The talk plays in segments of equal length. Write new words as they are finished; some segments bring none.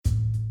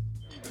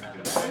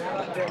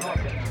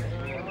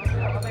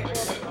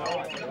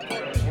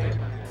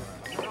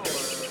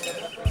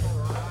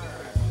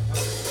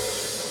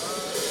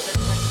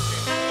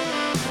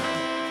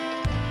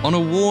On a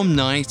warm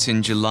night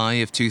in July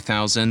of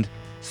 2000,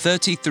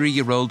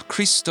 33-year-old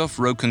Christophe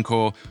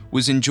Rocancourt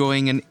was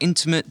enjoying an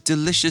intimate,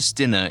 delicious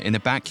dinner in a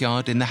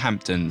backyard in the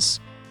Hamptons.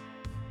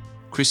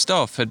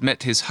 Christophe had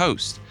met his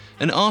host,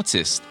 an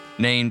artist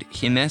named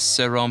Inès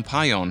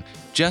Serron-Payon,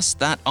 just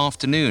that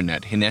afternoon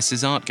at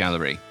Inés's art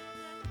gallery.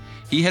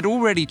 He had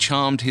already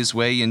charmed his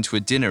way into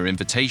a dinner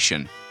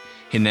invitation.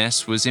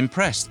 Inès was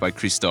impressed by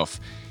Christophe.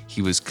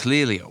 He was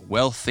clearly a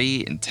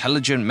wealthy,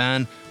 intelligent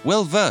man,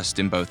 well-versed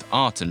in both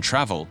art and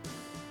travel.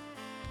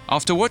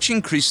 After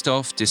watching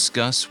Christophe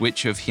discuss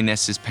which of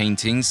Inés's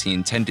paintings he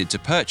intended to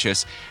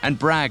purchase and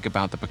brag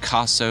about the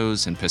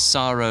Picassos and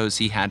Pissarros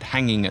he had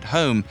hanging at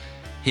home,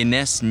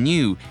 Inès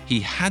knew he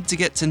had to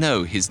get to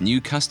know his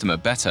new customer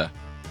better.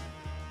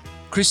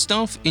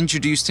 Christophe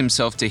introduced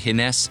himself to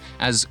Inès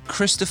as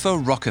Christopher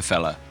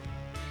Rockefeller.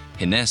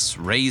 Inès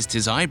raised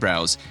his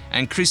eyebrows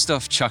and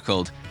Christophe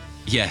chuckled.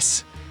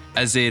 Yes,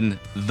 as in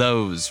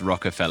those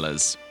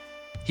Rockefellers.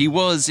 He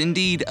was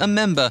indeed a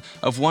member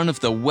of one of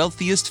the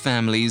wealthiest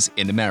families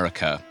in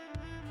America.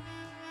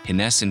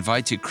 Inès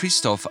invited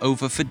Christophe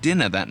over for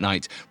dinner that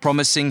night,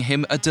 promising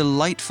him a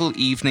delightful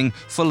evening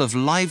full of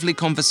lively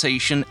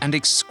conversation and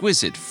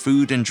exquisite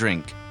food and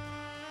drink.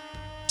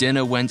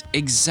 Dinner went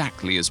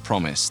exactly as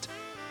promised,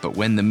 but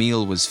when the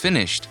meal was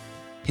finished,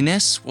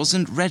 Inès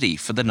wasn't ready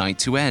for the night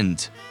to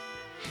end.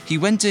 He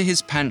went to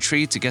his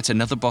pantry to get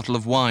another bottle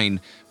of wine,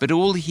 but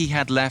all he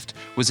had left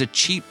was a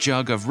cheap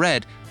jug of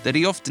red that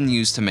he often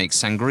used to make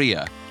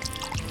sangria.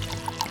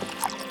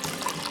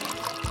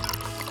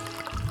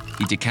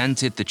 He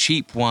decanted the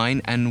cheap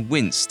wine and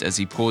winced as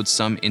he poured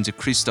some into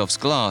Christophe's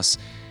glass.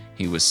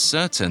 He was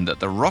certain that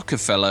the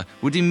Rockefeller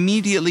would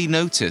immediately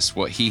notice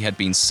what he had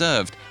been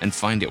served and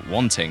find it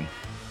wanting.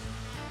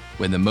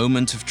 When the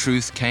moment of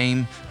truth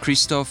came,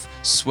 Christophe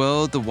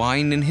swirled the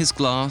wine in his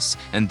glass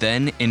and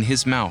then in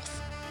his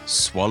mouth,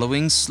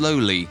 swallowing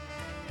slowly,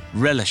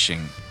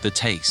 relishing the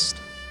taste.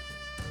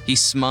 He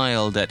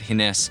smiled at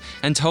Inès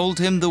and told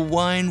him the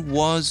wine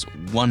was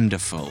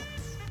wonderful.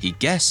 He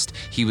guessed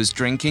he was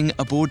drinking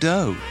a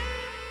Bordeaux.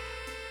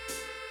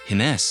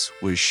 Inès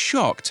was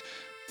shocked,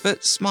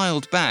 but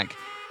smiled back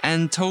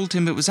and told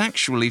him it was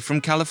actually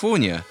from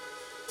California.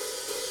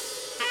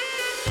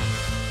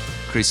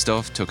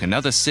 Christophe took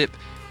another sip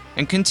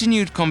and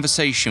continued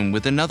conversation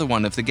with another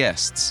one of the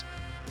guests.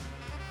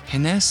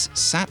 Inès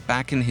sat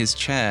back in his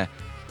chair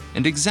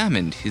and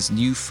examined his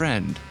new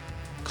friend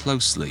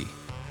closely.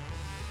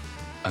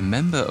 A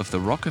member of the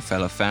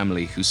Rockefeller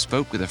family who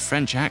spoke with a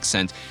French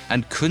accent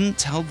and couldn't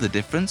tell the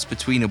difference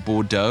between a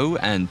Bordeaux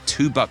and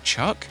two-buck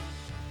chuck?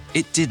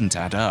 It didn't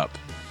add up.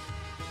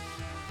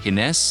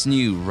 Inès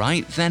knew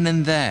right then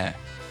and there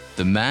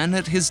the man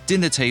at his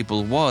dinner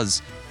table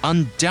was,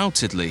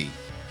 undoubtedly,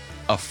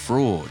 a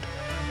fraud.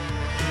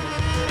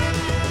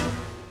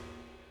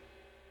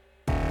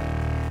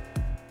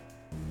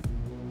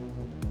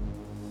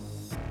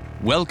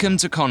 Welcome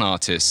to Con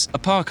Artists, a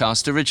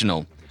Parcast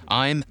original.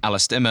 I'm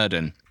Alistair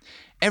Murden.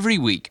 Every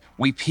week,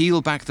 we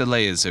peel back the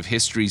layers of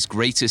history's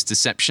greatest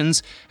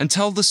deceptions and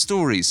tell the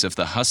stories of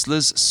the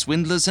hustlers,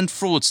 swindlers, and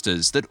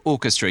fraudsters that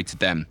orchestrated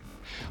them.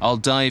 I'll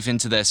dive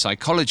into their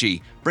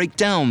psychology, break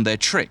down their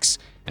tricks,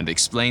 and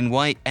explain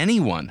why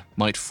anyone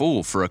might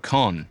fall for a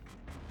con.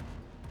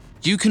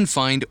 You can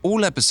find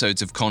all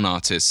episodes of Con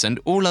Artists and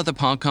all other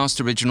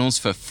Parcast originals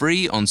for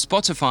free on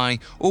Spotify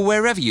or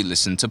wherever you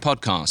listen to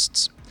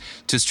podcasts.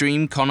 To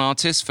stream Con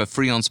Artists for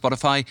free on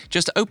Spotify,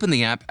 just open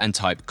the app and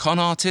type Con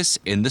Artists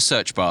in the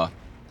search bar.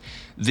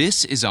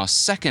 This is our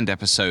second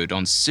episode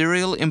on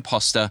serial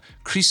imposter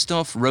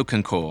Christophe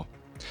Rocancourt.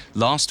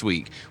 Last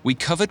week, we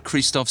covered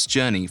Christophe's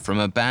journey from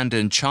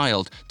abandoned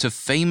child to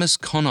famous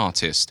con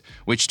artist,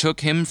 which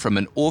took him from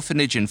an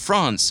orphanage in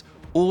France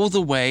all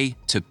the way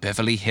to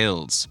Beverly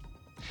Hills.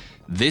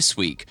 This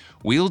week,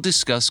 we'll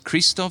discuss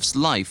Christophe's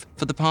life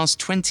for the past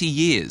 20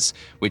 years,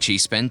 which he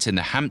spent in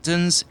the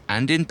Hamptons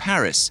and in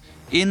Paris,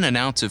 in and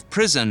out of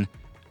prison,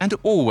 and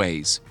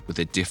always with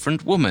a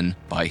different woman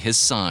by his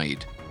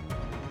side.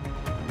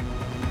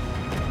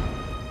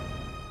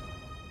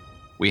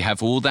 We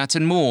have all that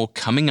and more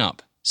coming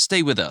up.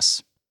 Stay with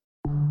us.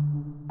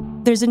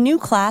 There's a new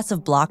class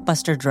of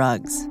blockbuster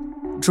drugs.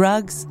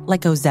 Drugs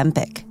like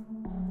Ozempic.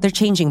 They're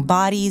changing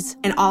bodies.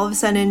 And all of a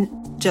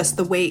sudden, just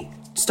the weight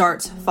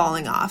starts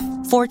falling off.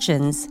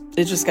 Fortunes.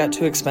 It just got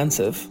too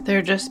expensive.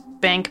 They're just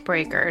bank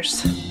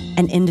breakers.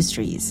 And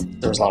industries.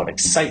 There was a lot of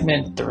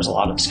excitement. There was a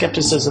lot of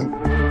skepticism.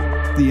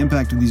 The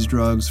impact of these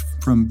drugs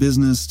from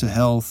business to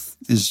health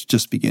is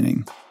just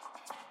beginning.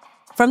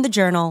 From the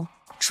Journal,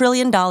 $1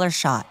 Trillion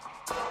Shot.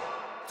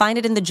 Find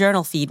it in the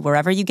Journal feed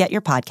wherever you get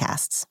your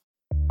podcasts.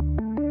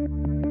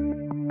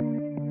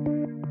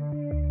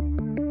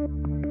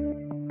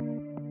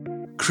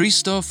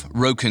 Christophe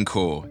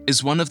Rocancourt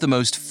is one of the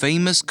most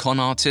famous con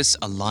artists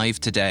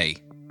alive today.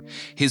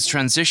 His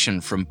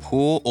transition from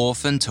poor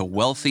orphan to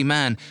wealthy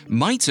man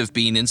might have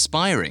been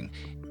inspiring,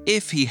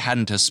 if he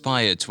hadn't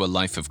aspired to a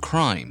life of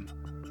crime.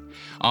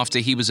 After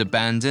he was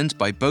abandoned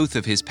by both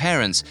of his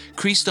parents,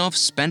 Christophe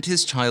spent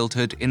his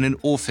childhood in an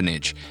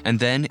orphanage and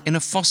then in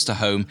a foster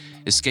home,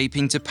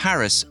 escaping to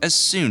Paris as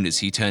soon as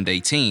he turned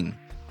 18.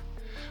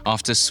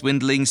 After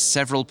swindling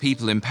several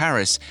people in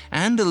Paris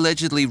and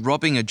allegedly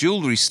robbing a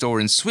jewelry store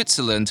in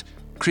Switzerland,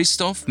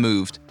 Christophe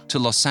moved to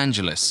Los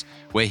Angeles,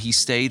 where he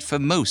stayed for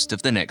most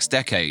of the next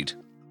decade.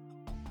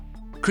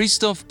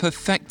 Christophe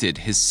perfected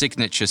his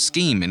signature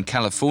scheme in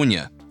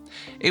California.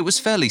 It was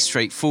fairly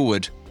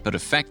straightforward, but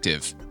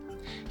effective.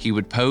 He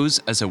would pose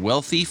as a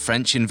wealthy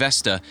French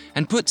investor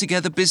and put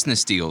together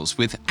business deals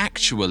with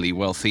actually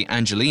wealthy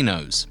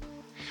Angelenos.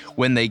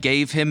 When they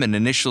gave him an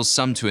initial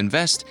sum to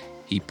invest,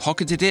 he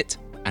pocketed it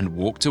and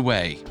walked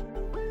away.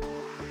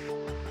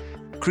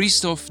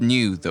 Christophe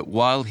knew that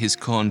while his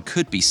con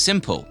could be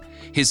simple,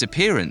 his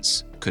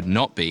appearance could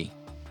not be.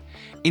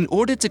 In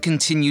order to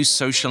continue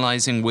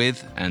socializing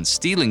with and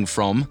stealing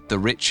from the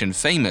rich and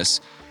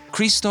famous,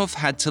 Christophe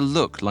had to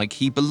look like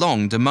he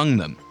belonged among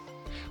them.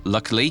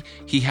 Luckily,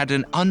 he had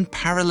an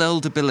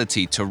unparalleled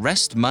ability to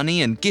wrest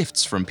money and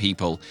gifts from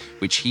people,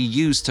 which he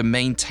used to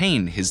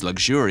maintain his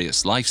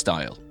luxurious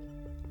lifestyle.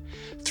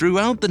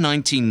 Throughout the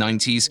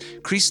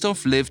 1990s,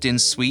 Christophe lived in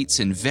suites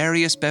in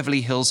various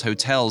Beverly Hills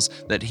hotels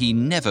that he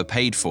never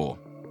paid for.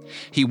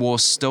 He wore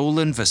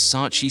stolen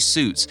Versace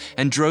suits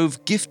and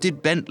drove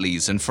gifted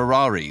Bentleys and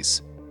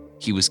Ferraris.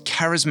 He was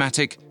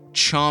charismatic,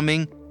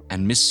 charming,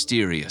 and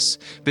mysterious,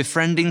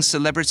 befriending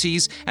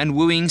celebrities and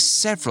wooing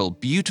several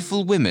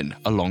beautiful women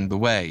along the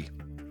way.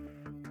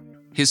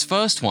 His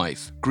first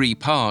wife, Gree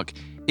Park,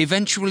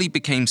 eventually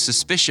became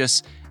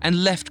suspicious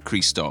and left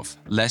Christophe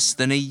less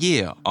than a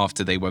year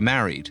after they were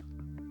married.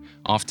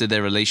 After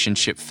their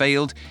relationship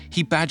failed,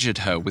 he badgered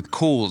her with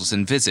calls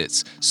and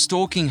visits,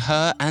 stalking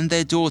her and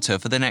their daughter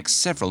for the next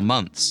several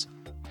months.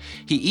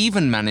 He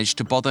even managed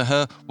to bother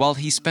her while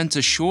he spent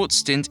a short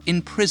stint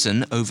in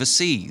prison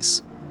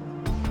overseas.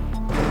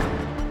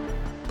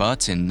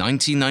 But in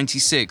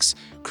 1996,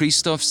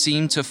 Christophe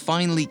seemed to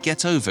finally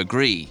get over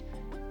Gree.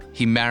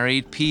 He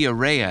married Pia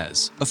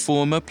Reyes, a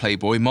former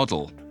Playboy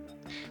model.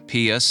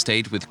 Pia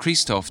stayed with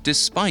Christophe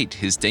despite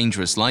his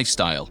dangerous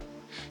lifestyle.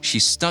 She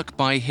stuck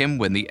by him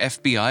when the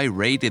FBI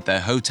raided their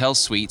hotel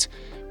suite,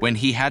 when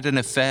he had an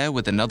affair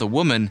with another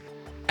woman,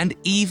 and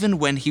even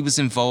when he was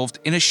involved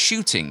in a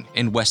shooting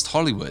in West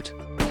Hollywood.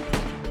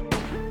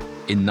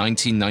 In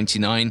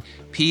 1999,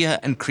 Pia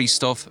and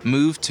Christophe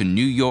moved to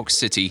New York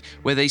City,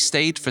 where they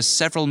stayed for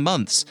several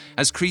months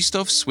as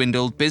Christophe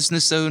swindled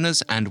business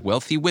owners and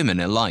wealthy women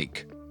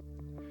alike.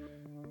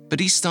 But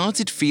he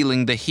started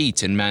feeling the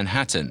heat in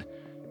Manhattan,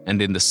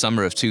 and in the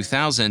summer of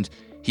 2000,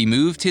 he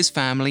moved his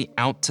family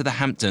out to the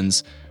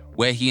Hamptons,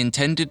 where he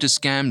intended to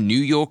scam New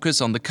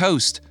Yorkers on the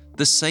coast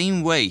the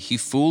same way he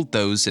fooled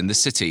those in the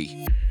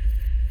city.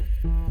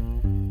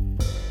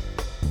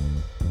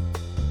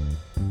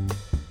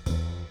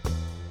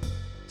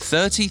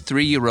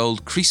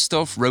 "33-year-old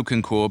Christophe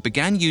Rocancourt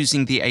began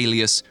using the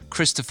alias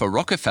Christopher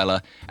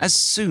Rockefeller as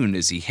soon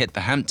as he hit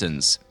the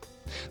Hamptons.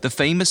 The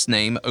famous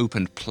name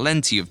opened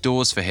plenty of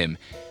doors for him,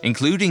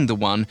 including the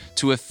one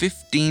to a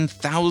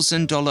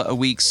 $15,000 a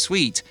week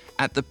suite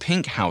at the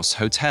Pink House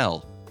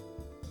Hotel.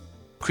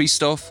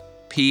 Christophe,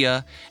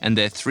 Pia, and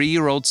their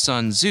 3-year-old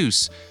son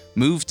Zeus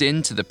moved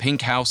into the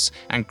Pink House,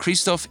 and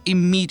Christophe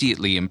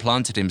immediately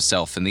implanted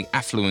himself in the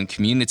affluent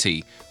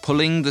community,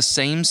 pulling the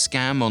same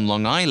scam on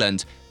Long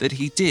Island that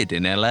he did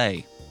in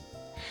LA.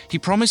 He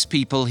promised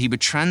people he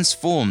would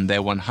transform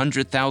their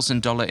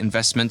 $100,000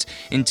 investment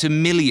into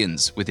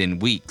millions within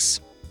weeks.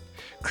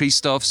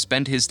 Christophe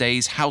spent his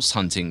days house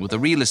hunting with a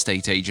real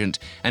estate agent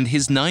and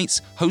his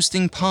nights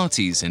hosting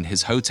parties in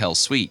his hotel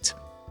suite.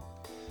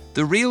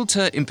 The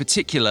realtor in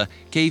particular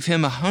gave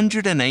him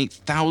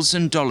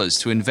 $108,000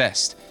 to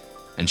invest,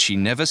 and she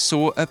never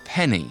saw a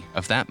penny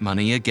of that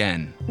money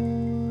again.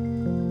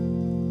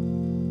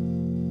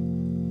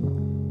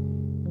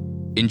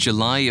 In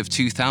July of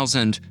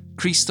 2000,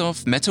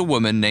 Christophe met a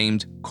woman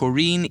named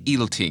Corinne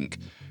Iltink,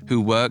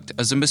 who worked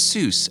as a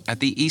masseuse at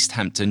the East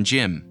Hampton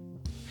gym.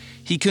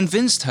 He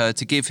convinced her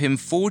to give him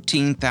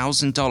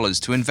 $14,000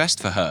 to invest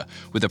for her,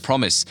 with a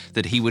promise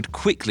that he would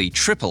quickly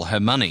triple her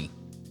money.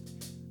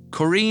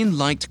 Corinne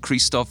liked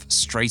Christophe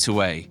straight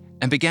away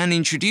and began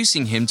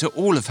introducing him to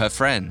all of her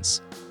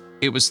friends.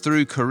 It was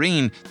through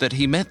Corinne that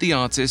he met the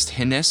artist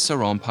Ines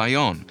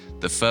Saron-Payon,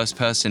 the first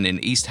person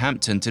in East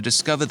Hampton to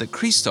discover that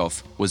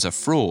Christophe was a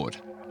fraud.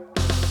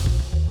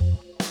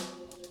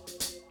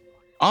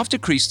 After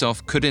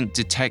Christophe couldn't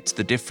detect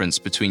the difference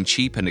between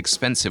cheap and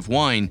expensive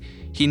wine,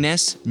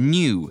 Ines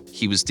knew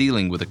he was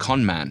dealing with a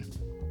conman.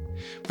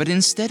 But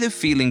instead of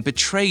feeling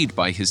betrayed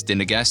by his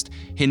dinner guest,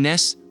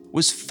 Ines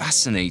was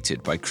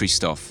fascinated by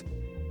Christophe.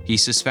 He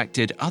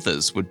suspected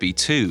others would be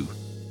too.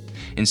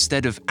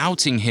 Instead of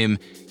outing him,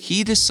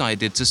 he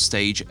decided to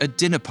stage a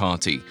dinner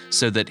party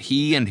so that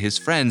he and his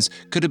friends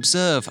could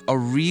observe a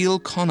real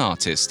con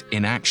artist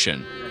in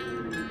action.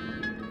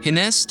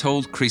 Hines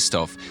told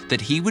Christophe that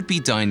he would be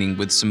dining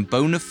with some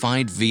bona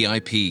fide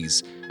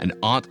VIPs, an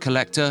art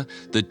collector,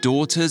 the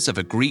daughters of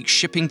a Greek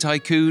shipping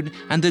tycoon,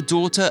 and the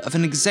daughter of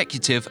an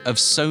executive of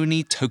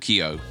Sony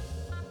Tokyo.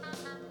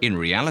 In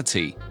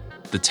reality,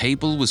 the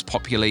table was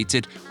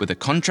populated with a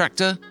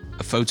contractor,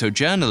 a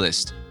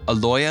photojournalist, a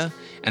lawyer,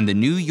 and the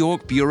New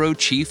York bureau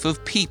chief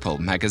of People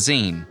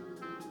magazine.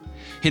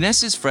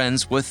 Hines's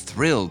friends were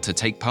thrilled to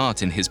take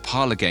part in his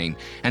parlor game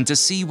and to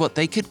see what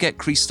they could get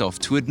Christophe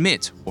to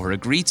admit or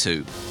agree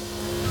to.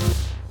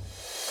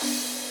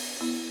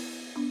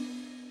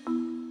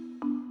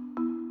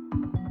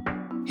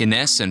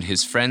 Hines and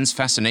his friends'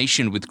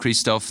 fascination with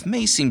Christophe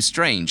may seem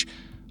strange.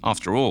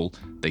 After all,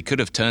 they could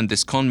have turned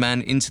this con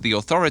man into the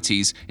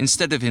authorities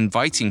instead of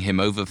inviting him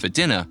over for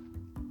dinner.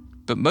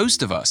 But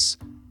most of us,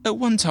 at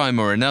one time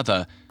or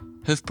another,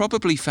 have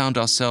probably found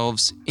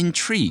ourselves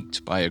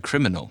intrigued by a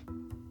criminal.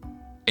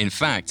 In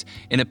fact,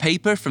 in a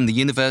paper from the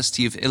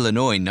University of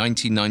Illinois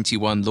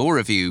 1991 Law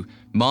Review,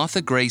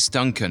 Martha Grace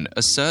Duncan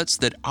asserts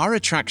that our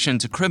attraction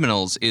to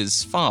criminals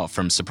is far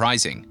from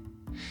surprising.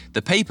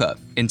 The paper,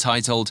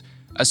 entitled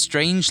 "A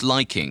Strange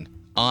Liking,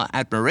 Our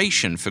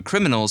Admiration for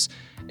Criminals,"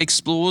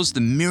 explores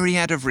the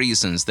myriad of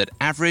reasons that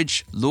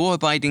average,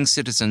 law-abiding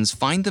citizens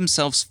find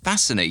themselves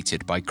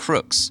fascinated by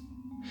crooks.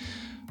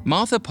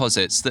 Martha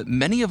posits that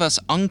many of us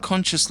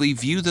unconsciously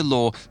view the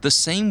law the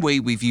same way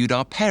we viewed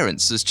our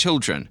parents as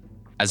children,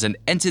 as an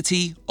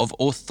entity of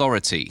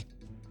authority.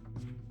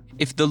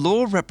 If the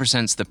law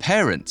represents the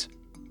parent,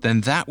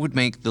 then that would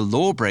make the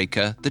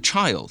lawbreaker the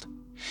child.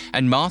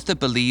 And Martha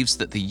believes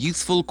that the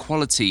youthful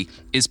quality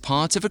is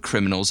part of a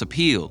criminal's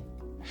appeal.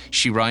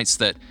 She writes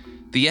that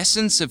the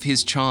essence of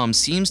his charm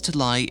seems to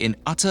lie in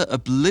utter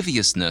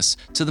obliviousness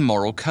to the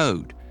moral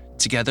code,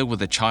 together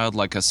with a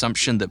childlike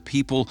assumption that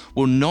people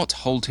will not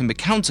hold him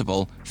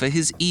accountable for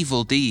his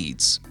evil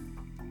deeds.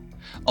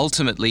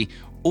 Ultimately,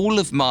 all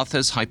of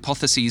Martha's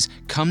hypotheses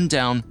come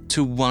down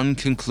to one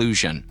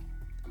conclusion.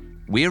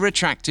 We're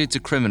attracted to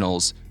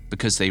criminals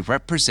because they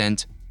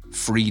represent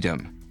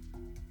freedom.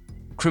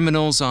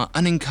 Criminals are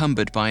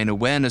unencumbered by an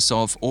awareness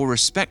of or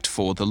respect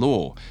for the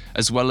law,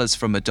 as well as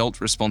from adult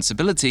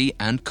responsibility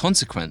and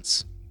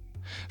consequence.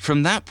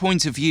 From that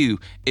point of view,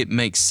 it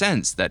makes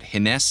sense that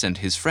Hines and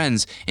his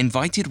friends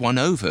invited one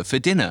over for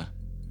dinner.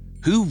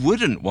 Who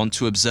wouldn't want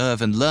to observe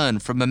and learn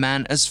from a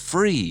man as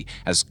free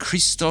as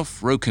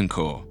Christophe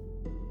Rocancourt?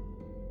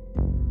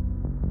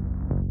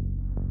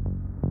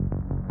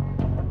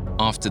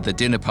 After the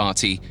dinner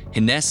party,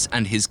 Hines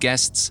and his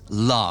guests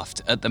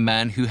laughed at the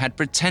man who had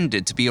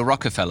pretended to be a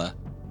Rockefeller.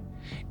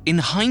 In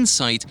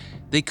hindsight,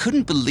 they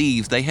couldn't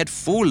believe they had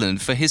fallen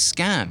for his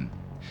scam.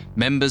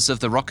 Members of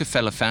the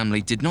Rockefeller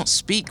family did not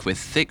speak with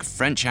thick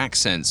French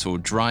accents or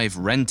drive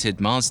rented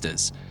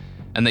Mazdas,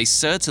 and they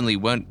certainly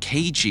weren't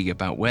cagey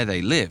about where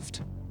they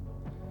lived.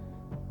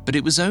 But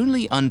it was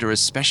only under a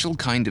special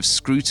kind of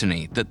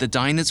scrutiny that the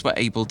diners were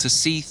able to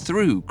see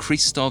through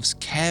Christophe's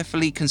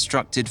carefully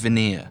constructed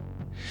veneer.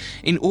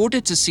 In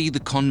order to see the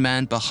con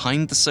man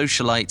behind the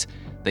socialite,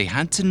 they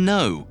had to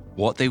know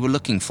what they were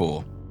looking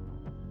for.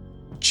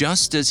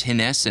 Just as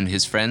Hines and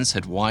his friends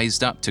had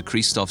wised up to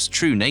Christophe's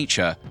true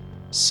nature,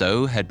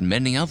 so had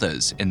many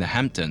others in the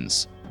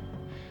Hamptons.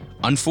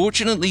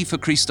 Unfortunately for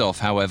Christophe,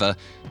 however,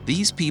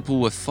 these people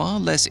were far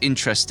less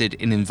interested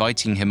in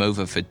inviting him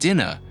over for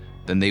dinner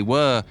than they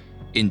were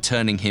in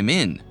turning him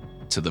in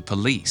to the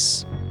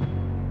police.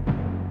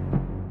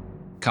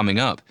 Coming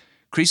up,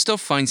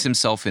 Christophe finds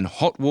himself in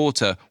hot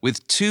water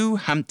with two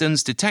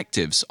Hamptons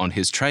detectives on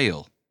his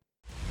trail.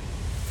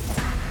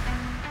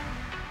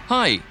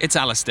 Hi, it's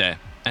Alistair,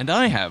 and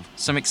I have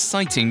some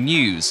exciting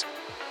news.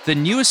 The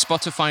newest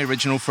Spotify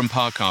original from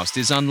Parcast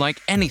is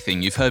unlike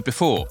anything you've heard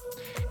before.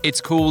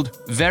 It's called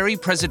Very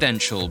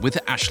Presidential with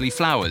Ashley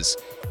Flowers,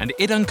 and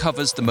it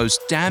uncovers the most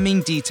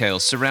damning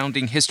details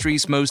surrounding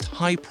history's most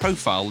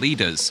high-profile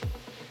leaders.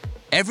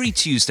 Every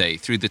Tuesday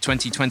through the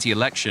 2020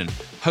 election,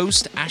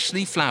 host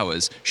Ashley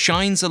Flowers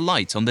shines a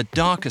light on the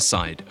darker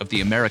side of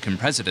the American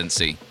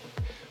presidency.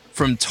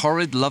 From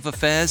torrid love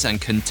affairs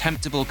and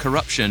contemptible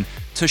corruption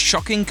to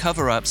shocking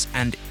cover-ups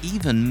and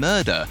even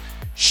murder,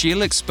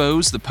 she'll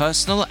expose the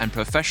personal and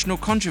professional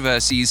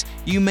controversies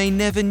you may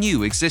never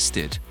knew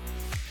existed.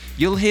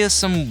 You'll hear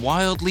some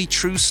wildly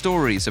true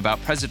stories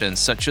about presidents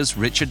such as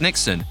Richard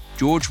Nixon,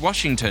 George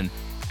Washington,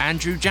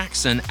 Andrew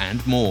Jackson,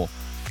 and more.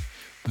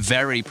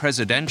 Very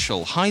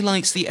Presidential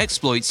highlights the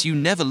exploits you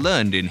never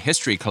learned in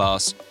history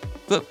class,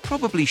 but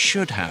probably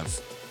should have.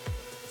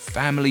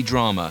 Family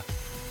drama,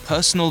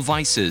 personal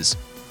vices,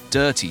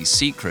 dirty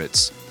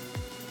secrets.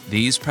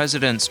 These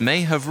presidents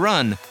may have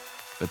run,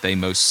 but they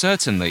most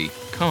certainly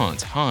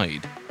can't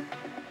hide.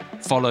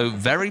 Follow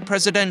Very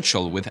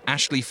Presidential with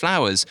Ashley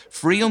Flowers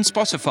free on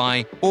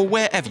Spotify or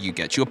wherever you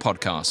get your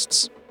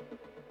podcasts.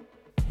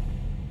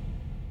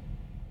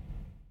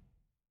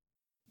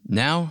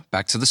 Now,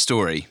 back to the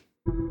story.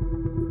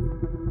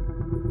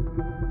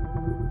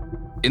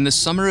 In the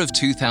summer of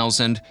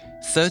 2000,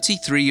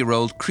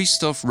 33-year-old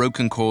Christophe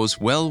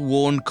Rocancourt's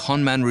well-worn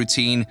conman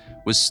routine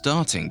was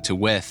starting to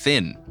wear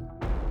thin.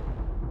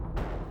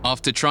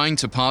 After trying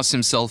to pass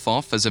himself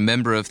off as a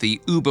member of the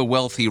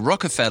uber-wealthy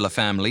Rockefeller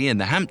family in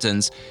the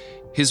Hamptons,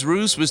 his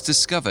ruse was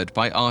discovered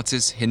by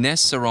artist Hines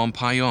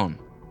Saron-Payon.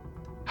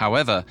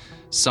 However,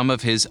 some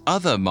of his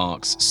other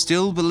marks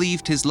still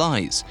believed his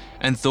lies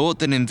and thought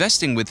that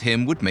investing with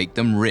him would make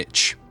them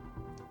rich.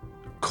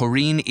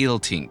 Corinne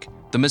Iltink,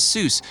 the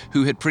masseuse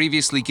who had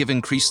previously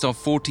given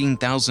Christophe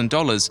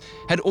 $14,000,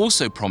 had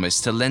also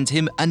promised to lend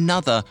him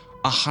another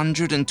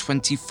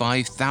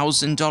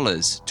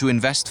 $125,000 to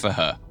invest for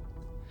her.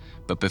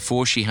 But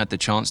before she had the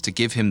chance to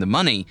give him the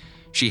money,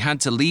 she had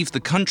to leave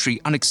the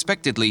country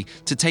unexpectedly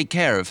to take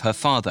care of her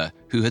father,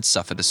 who had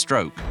suffered a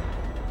stroke.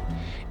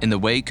 In the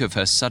wake of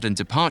her sudden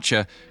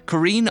departure,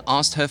 Corinne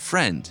asked her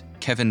friend,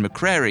 Kevin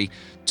McCrary,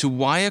 to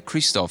wire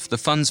Christophe the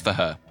funds for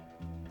her.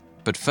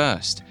 But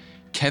first,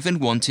 Kevin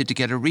wanted to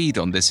get a read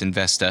on this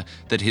investor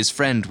that his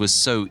friend was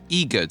so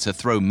eager to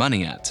throw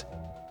money at.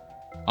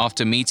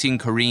 After meeting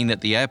Corinne at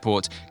the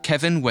airport,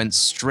 Kevin went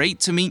straight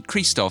to meet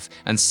Christophe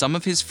and some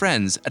of his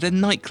friends at a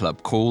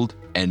nightclub called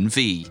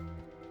NV.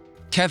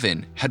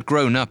 Kevin had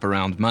grown up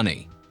around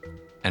money,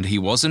 and he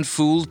wasn't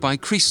fooled by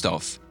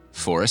Christophe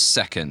for a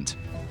second.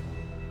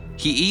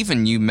 He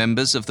even knew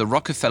members of the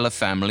Rockefeller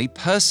family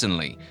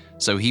personally,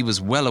 so he was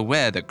well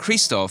aware that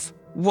Christophe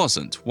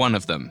wasn't one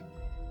of them.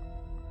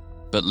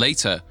 But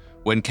later,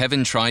 when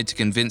Kevin tried to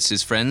convince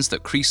his friends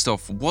that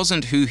Christophe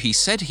wasn't who he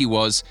said he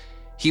was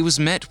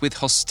met with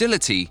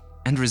hostility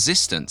and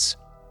resistance.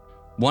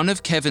 One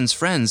of Kevin's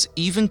friends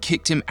even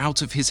kicked him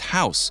out of his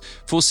house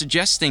for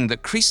suggesting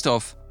that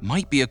Christophe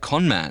might be a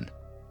con man.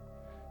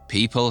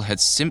 People had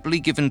simply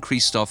given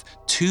Christophe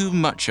too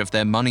much of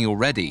their money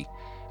already,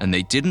 and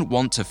they didn't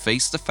want to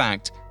face the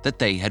fact that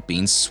they had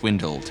been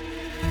swindled.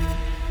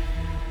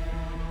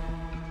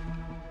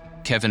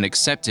 Kevin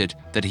accepted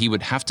that he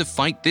would have to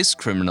fight this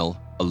criminal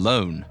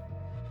alone.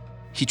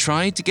 He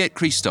tried to get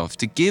Christophe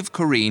to give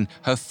Corinne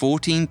her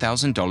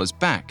 $14,000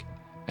 back,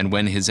 and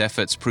when his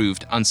efforts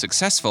proved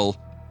unsuccessful,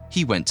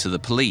 he went to the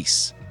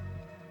police.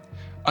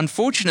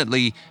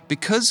 Unfortunately,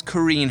 because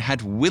Corinne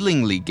had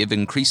willingly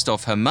given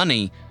Christophe her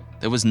money,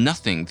 there was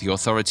nothing the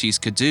authorities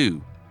could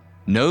do.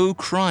 No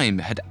crime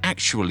had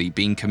actually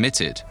been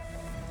committed.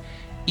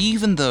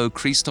 Even though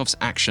Christophe's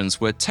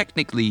actions were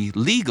technically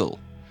legal,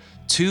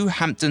 two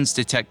Hamptons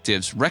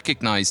detectives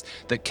recognized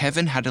that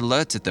Kevin had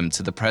alerted them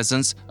to the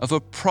presence of a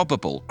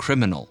probable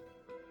criminal.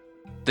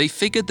 They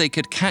figured they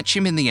could catch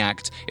him in the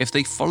act if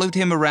they followed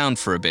him around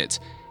for a bit,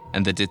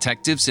 and the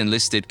detectives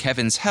enlisted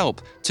Kevin's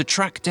help to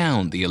track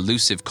down the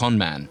elusive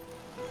conman.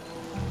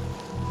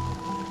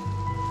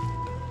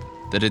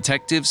 The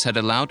detectives had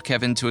allowed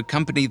Kevin to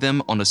accompany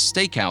them on a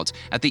stakeout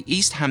at the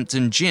East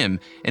Hampton gym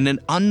in an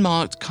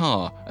unmarked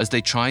car as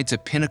they tried to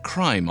pin a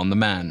crime on the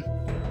man.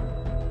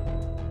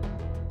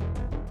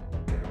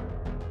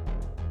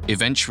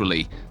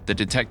 Eventually, the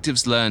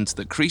detectives learned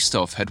that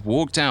Christophe had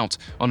walked out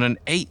on an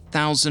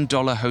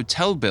 $8,000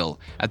 hotel bill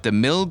at the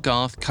Mill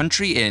Garth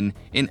Country Inn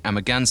in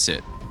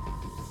Amagansett.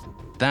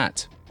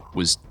 That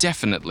was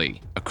definitely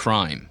a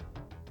crime.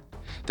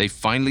 They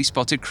finally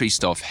spotted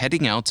Christophe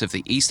heading out of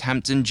the East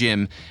Hampton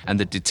gym, and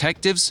the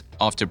detectives,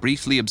 after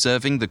briefly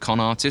observing the con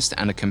artist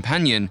and a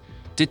companion,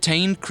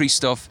 detained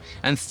Christophe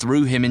and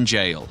threw him in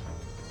jail.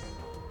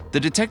 The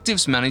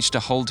detectives managed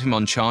to hold him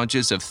on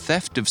charges of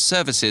theft of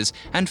services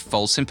and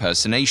false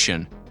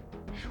impersonation.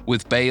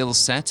 With bail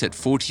set at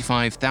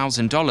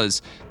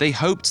 $45,000, they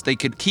hoped they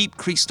could keep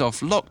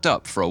Christophe locked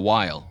up for a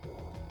while.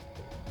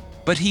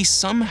 But he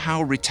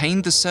somehow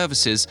retained the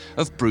services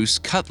of Bruce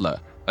Cutler,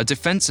 a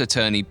defense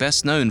attorney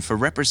best known for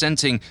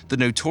representing the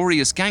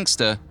notorious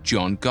gangster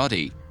John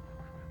Gotti.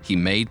 He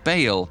made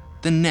bail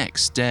the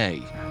next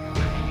day.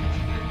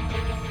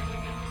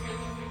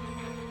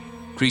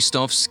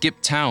 Christophe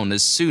skipped town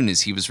as soon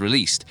as he was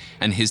released,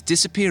 and his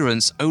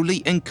disappearance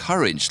only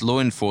encouraged law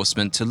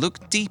enforcement to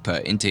look deeper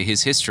into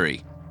his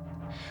history.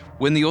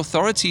 When the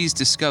authorities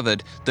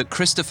discovered that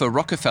Christopher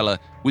Rockefeller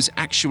was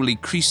actually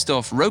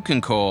Christophe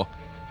Rocancourt,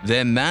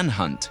 their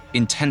manhunt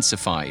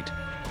intensified.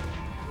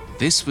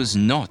 This was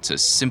not a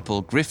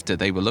simple grifter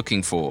they were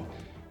looking for.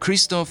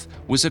 Christophe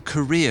was a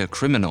career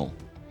criminal.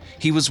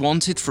 He was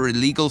wanted for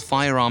illegal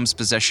firearms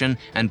possession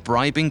and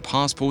bribing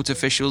passport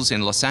officials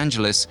in Los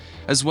Angeles,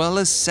 as well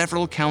as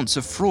several counts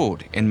of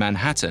fraud in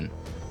Manhattan.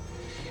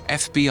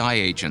 FBI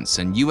agents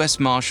and US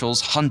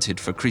Marshals hunted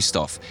for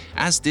Christophe,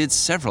 as did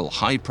several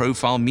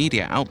high-profile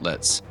media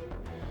outlets.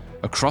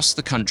 Across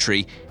the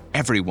country,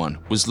 everyone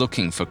was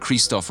looking for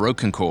Christophe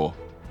Rocancourt,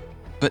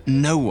 but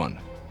no one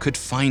could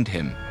find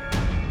him.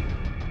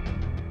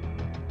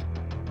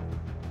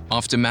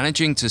 After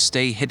managing to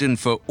stay hidden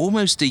for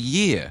almost a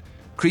year,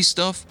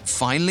 Christophe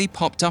finally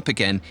popped up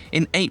again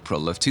in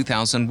April of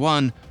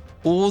 2001,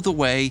 all the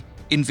way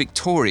in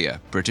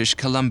Victoria, British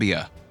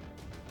Columbia.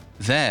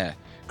 There,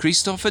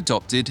 Christophe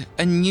adopted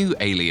a new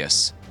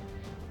alias,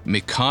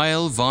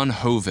 Mikhail von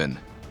Hoven,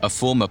 a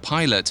former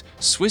pilot,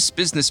 Swiss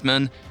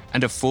businessman,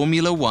 and a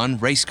Formula One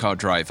race car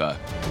driver.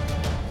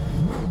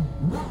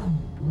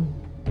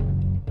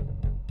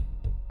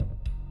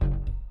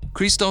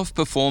 Christophe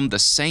performed the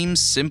same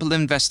simple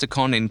investor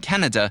con in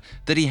Canada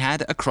that he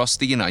had across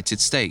the United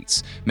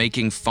States,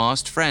 making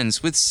fast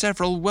friends with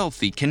several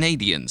wealthy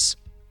Canadians.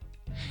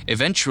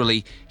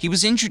 Eventually, he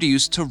was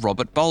introduced to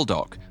Robert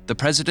Baldock, the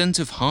president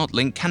of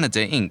HeartLink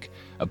Canada Inc.,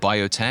 a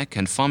biotech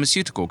and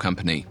pharmaceutical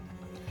company.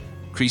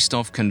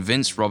 Christophe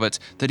convinced Robert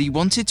that he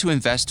wanted to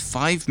invest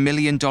 $5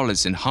 million in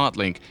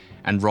HeartLink,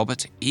 and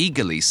Robert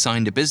eagerly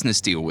signed a business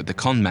deal with the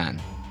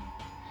conman.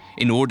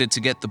 In order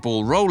to get the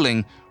ball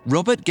rolling,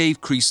 Robert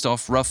gave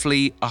Christophe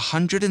roughly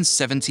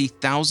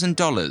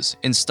 $170,000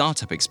 in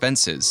startup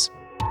expenses.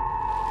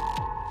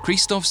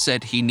 Christophe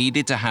said he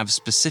needed to have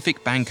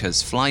specific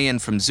bankers fly in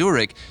from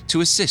Zurich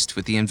to assist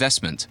with the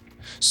investment,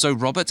 so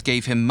Robert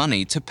gave him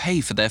money to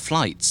pay for their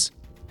flights.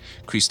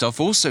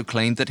 Christophe also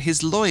claimed that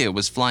his lawyer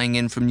was flying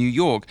in from New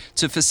York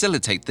to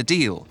facilitate the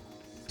deal,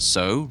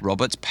 so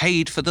Robert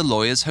paid for the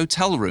lawyer's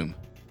hotel room.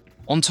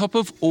 On top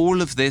of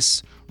all of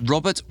this,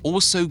 Robert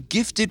also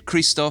gifted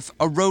Christophe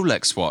a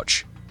Rolex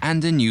watch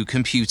and a new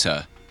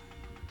computer.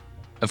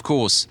 Of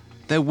course,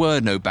 there were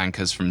no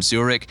bankers from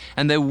Zurich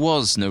and there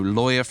was no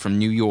lawyer from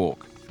New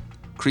York.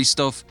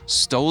 Christophe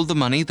stole the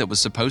money that was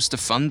supposed to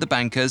fund the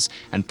bankers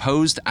and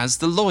posed as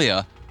the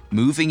lawyer,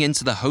 moving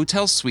into the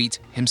hotel suite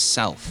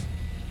himself.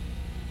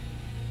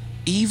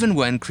 Even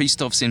when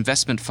Christophe's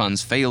investment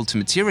funds failed to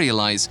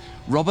materialize,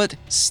 Robert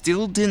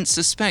still didn't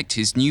suspect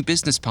his new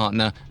business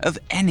partner of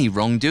any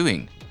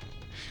wrongdoing.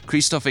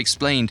 Christophe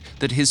explained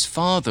that his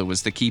father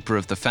was the keeper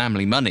of the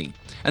family money,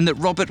 and that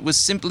Robert would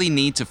simply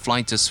need to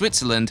fly to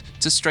Switzerland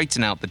to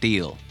straighten out the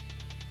deal.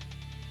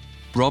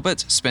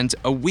 Robert spent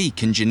a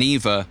week in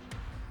Geneva,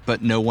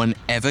 but no one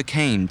ever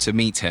came to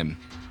meet him.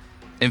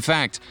 In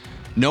fact,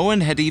 no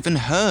one had even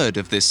heard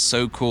of this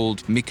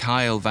so-called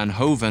Michael van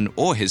Hoven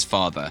or his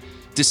father,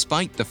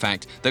 despite the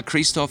fact that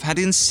Christophe had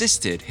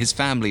insisted his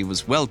family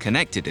was well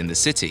connected in the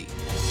city.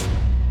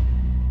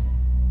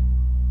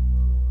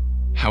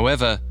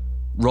 However,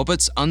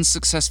 Robert's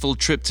unsuccessful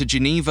trip to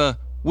Geneva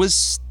was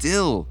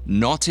still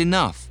not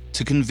enough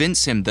to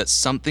convince him that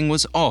something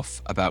was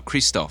off about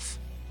Christophe.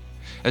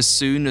 As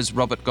soon as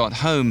Robert got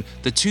home,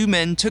 the two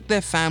men took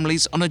their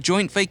families on a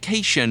joint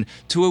vacation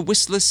to a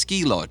Whistler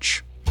ski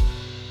lodge.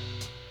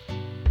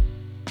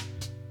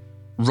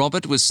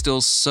 Robert was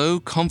still so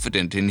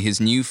confident in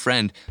his new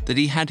friend that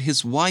he had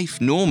his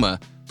wife Norma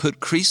put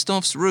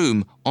Christophe's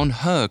room on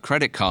her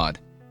credit card.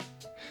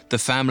 The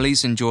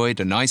families enjoyed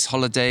a nice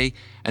holiday,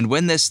 and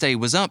when their stay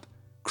was up,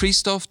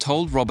 Christophe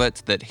told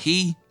Robert that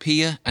he,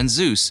 Pia, and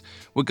Zeus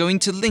were going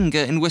to linger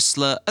in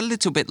Whistler a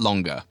little bit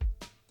longer.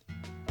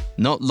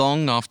 Not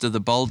long after the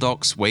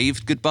Baldocks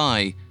waved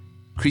goodbye,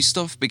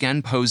 Christophe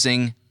began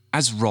posing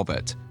as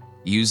Robert,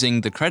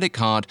 using the credit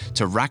card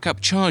to rack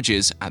up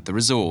charges at the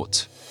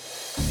resort.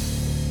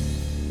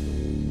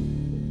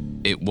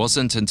 It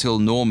wasn't until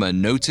Norma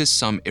noticed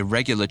some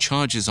irregular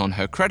charges on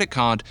her credit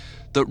card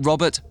that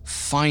Robert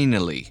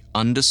finally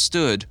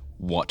understood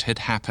what had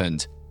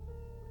happened.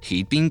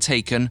 He'd been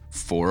taken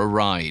for a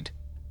ride.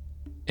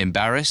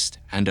 Embarrassed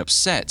and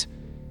upset,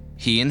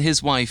 he and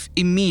his wife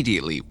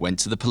immediately went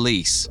to the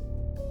police.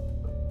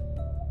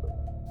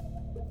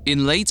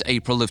 In late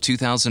April of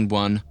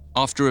 2001,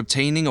 after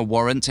obtaining a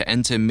warrant to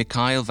enter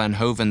Michael van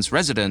Hoven's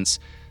residence,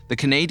 the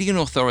Canadian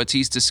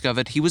authorities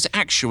discovered he was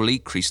actually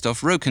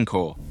Christophe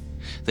Rocancourt.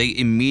 They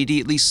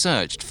immediately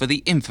searched for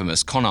the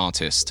infamous con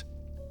artist.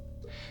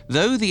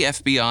 Though the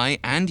FBI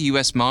and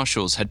US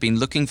Marshals had been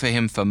looking for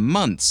him for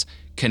months,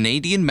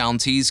 Canadian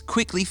Mounties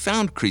quickly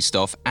found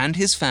Christophe and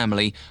his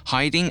family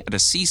hiding at a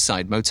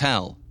seaside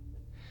motel.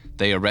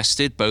 They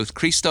arrested both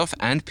Christophe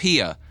and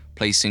Pia,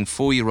 placing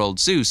 4-year-old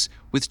Zeus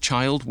with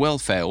child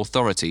welfare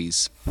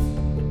authorities.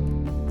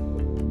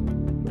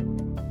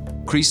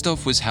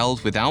 Christophe was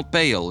held without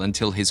bail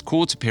until his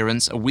court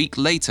appearance a week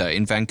later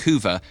in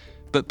Vancouver,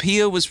 but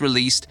Pia was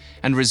released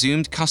and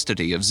resumed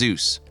custody of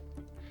Zeus.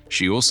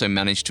 She also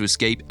managed to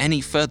escape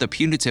any further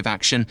punitive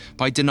action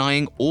by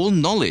denying all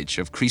knowledge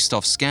of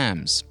Christophe's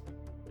scams.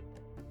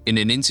 In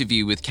an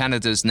interview with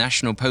Canada's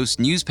National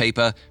Post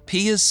newspaper,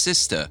 Pia's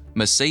sister,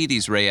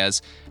 Mercedes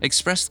Reyes,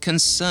 expressed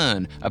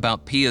concern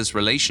about Pia's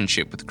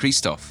relationship with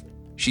Christophe.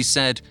 She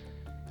said,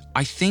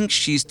 "I think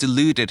she's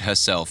deluded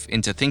herself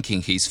into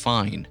thinking he's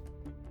fine."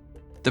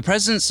 The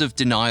presence of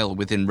denial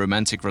within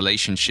romantic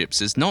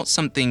relationships is not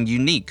something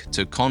unique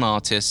to con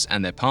artists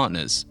and their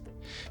partners.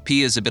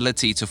 Pia's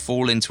ability to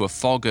fall into a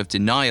fog of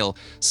denial,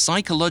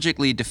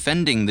 psychologically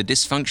defending the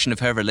dysfunction of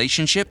her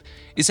relationship,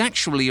 is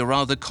actually a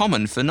rather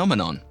common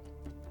phenomenon.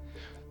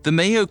 The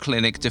Mayo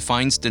Clinic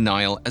defines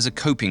denial as a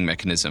coping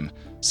mechanism,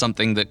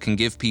 something that can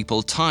give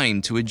people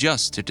time to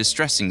adjust to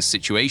distressing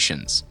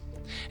situations.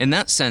 In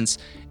that sense,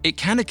 it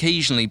can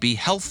occasionally be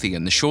healthy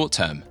in the short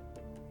term.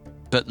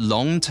 But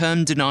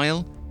long-term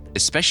denial,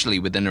 especially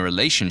within a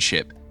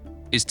relationship,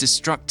 is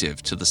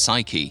destructive to the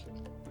psyche.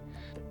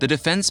 The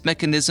defense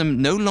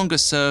mechanism no longer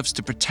serves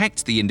to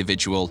protect the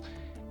individual,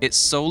 it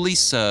solely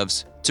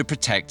serves to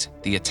protect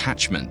the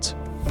attachment.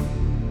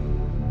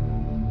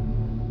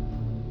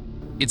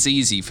 It's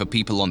easy for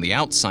people on the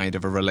outside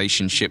of a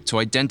relationship to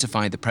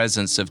identify the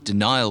presence of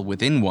denial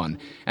within one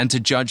and to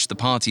judge the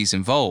parties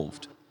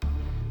involved.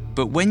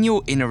 But when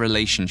you're in a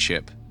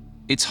relationship,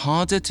 it's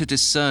harder to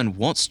discern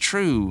what's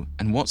true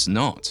and what's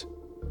not.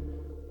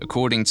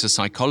 According to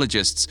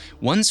psychologists,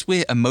 once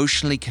we're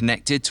emotionally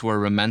connected to a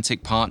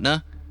romantic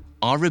partner,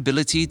 our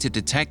ability to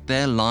detect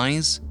their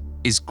lies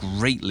is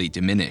greatly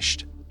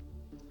diminished.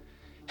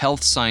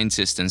 Health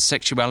scientist and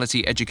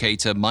sexuality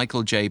educator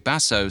Michael J.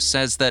 Basso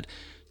says that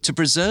to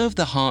preserve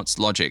the heart's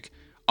logic,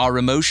 our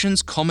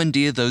emotions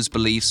commandeer those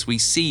beliefs we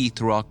see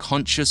through our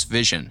conscious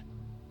vision.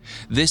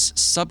 This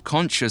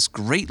subconscious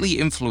greatly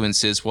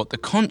influences what the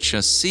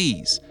conscious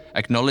sees,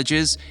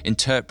 acknowledges,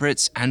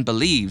 interprets, and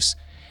believes,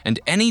 and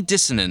any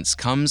dissonance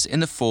comes in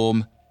the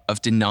form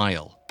of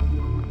denial.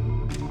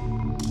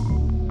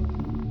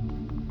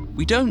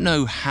 We don't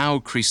know how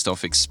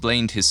Christophe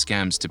explained his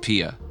scams to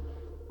Pia.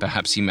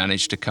 Perhaps he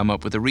managed to come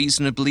up with a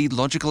reasonably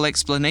logical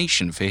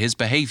explanation for his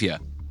behavior.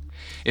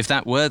 If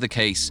that were the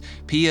case,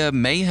 Pia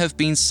may have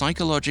been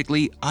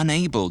psychologically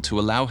unable to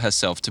allow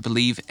herself to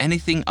believe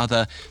anything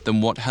other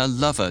than what her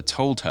lover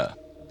told her.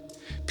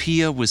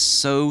 Pia was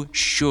so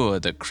sure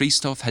that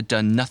Christophe had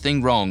done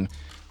nothing wrong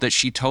that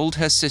she told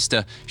her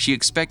sister she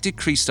expected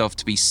Christophe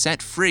to be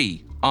set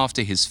free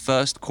after his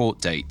first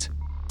court date.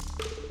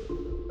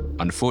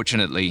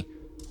 Unfortunately,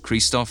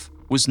 Christophe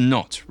was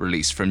not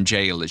released from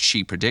jail as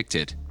she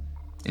predicted.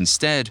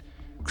 Instead,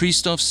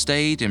 Christophe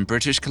stayed in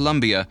British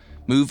Columbia,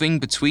 moving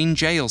between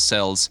jail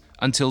cells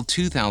until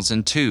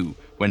 2002,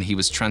 when he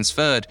was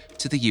transferred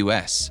to the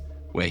US,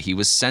 where he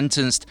was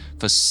sentenced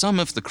for some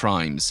of the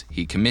crimes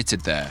he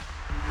committed there.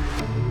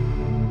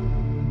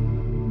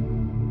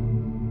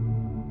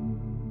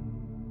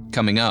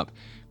 Coming up,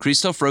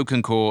 Christophe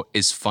Rocancourt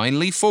is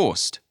finally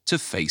forced to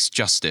face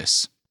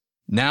justice.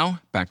 Now,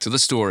 back to the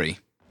story.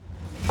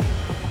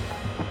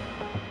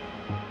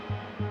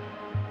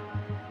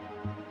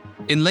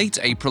 In late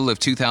April of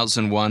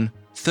 2001,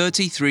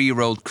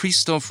 33-year-old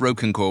Christophe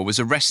Rocancourt was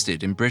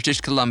arrested in British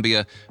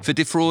Columbia for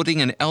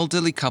defrauding an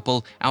elderly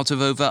couple out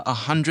of over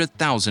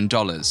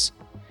 $100,000.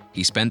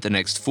 He spent the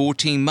next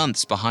 14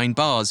 months behind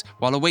bars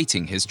while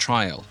awaiting his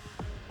trial.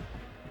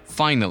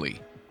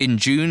 Finally, in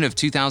June of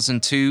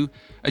 2002,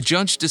 a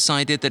judge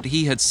decided that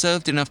he had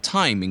served enough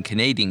time in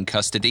Canadian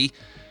custody.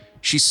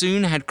 She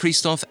soon had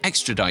Christophe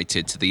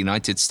extradited to the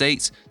United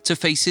States to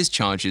face his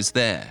charges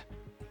there.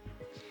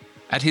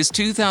 At his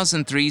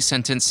 2003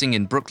 sentencing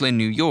in Brooklyn,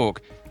 New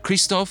York,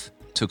 Christophe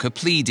took a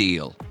plea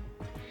deal.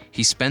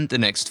 He spent the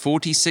next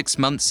 46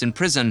 months in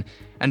prison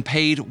and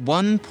paid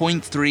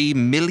 $1.3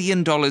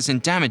 million in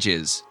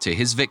damages to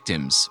his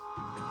victims.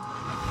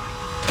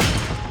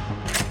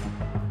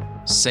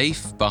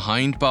 Safe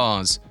behind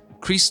bars,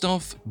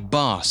 Christophe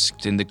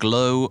basked in the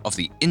glow of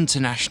the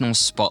international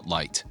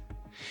spotlight.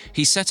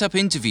 He set up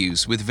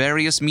interviews with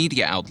various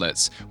media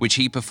outlets, which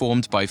he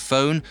performed by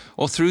phone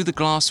or through the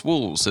glass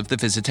walls of the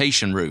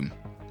visitation room.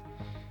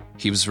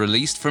 He was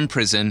released from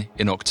prison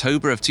in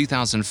October of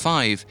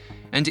 2005,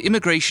 and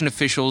immigration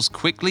officials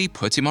quickly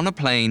put him on a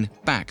plane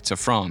back to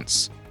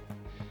France.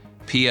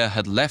 Pia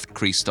had left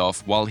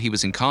Christophe while he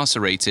was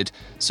incarcerated,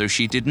 so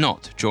she did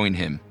not join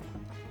him.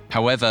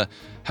 However,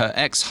 her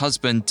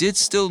ex-husband did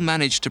still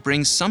manage to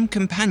bring some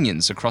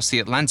companions across the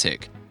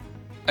Atlantic.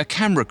 A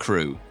camera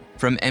crew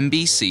from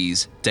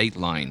NBC's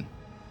Dateline.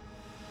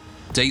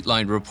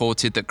 Dateline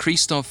reported that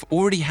Christophe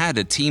already had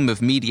a team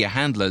of media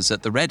handlers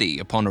at the ready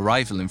upon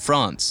arrival in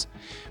France.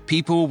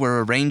 People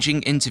were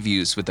arranging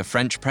interviews with the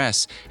French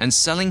press and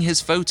selling his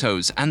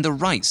photos and the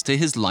rights to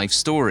his life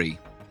story.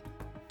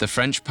 The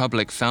French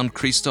public found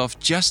Christophe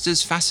just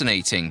as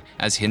fascinating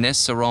as Hines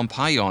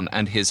Saron-Payon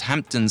and his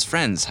Hamptons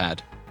friends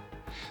had.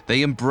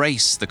 They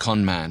embraced the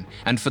conman,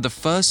 and for the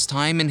first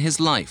time in his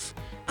life,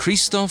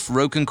 Christophe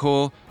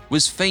Rocancourt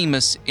was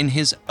famous in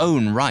his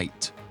own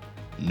right.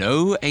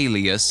 No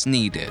alias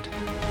needed.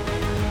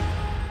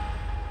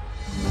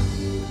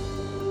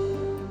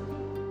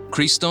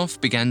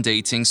 Christophe began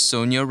dating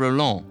Sonia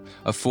Roland,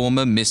 a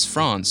former Miss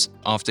France,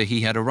 after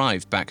he had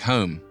arrived back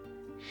home.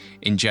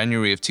 In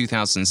January of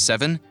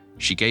 2007,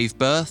 she gave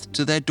birth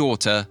to their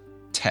daughter,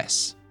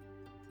 Tess.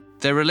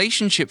 Their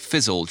relationship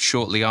fizzled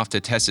shortly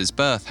after Tess's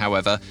birth,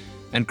 however,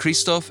 and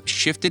Christophe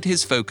shifted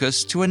his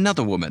focus to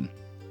another woman,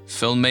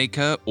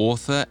 filmmaker,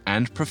 author,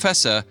 and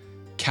professor,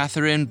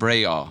 Catherine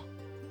Breillat.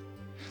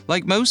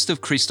 Like most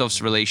of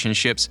Christophe's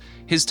relationships,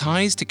 his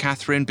ties to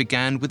Catherine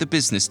began with a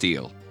business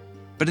deal.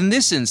 But in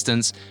this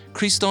instance,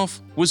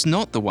 Christophe was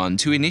not the one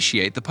to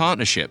initiate the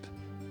partnership.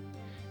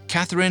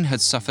 Catherine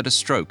had suffered a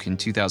stroke in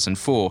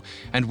 2004,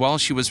 and while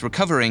she was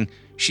recovering,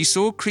 she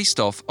saw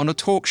Christophe on a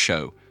talk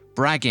show,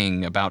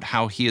 bragging about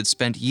how he had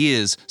spent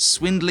years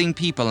swindling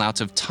people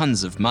out of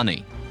tons of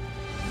money.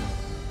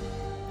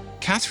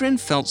 Catherine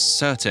felt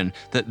certain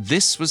that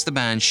this was the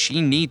man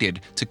she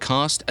needed to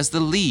cast as the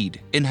lead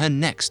in her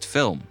next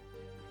film.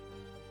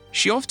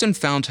 She often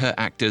found her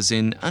actors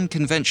in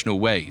unconventional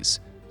ways,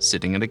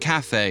 sitting at a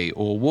cafe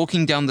or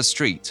walking down the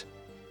street.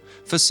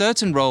 For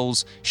certain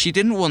roles, she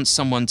didn't want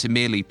someone to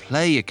merely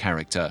play a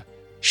character,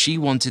 She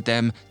wanted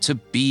them to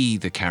be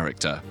the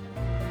character.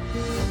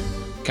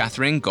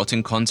 Catherine got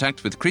in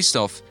contact with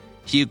Christophe.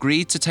 He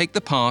agreed to take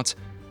the part,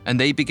 and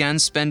they began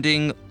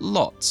spending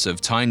lots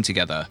of time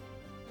together.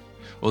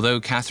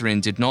 Although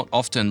Catherine did not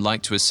often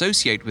like to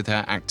associate with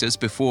her actors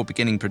before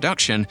beginning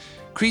production,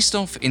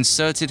 Christophe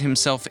inserted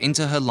himself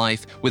into her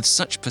life with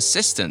such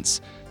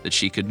persistence that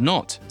she could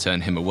not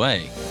turn him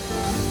away.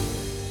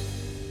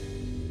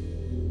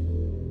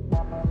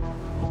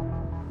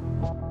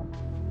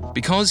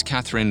 Because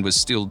Catherine was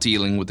still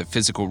dealing with the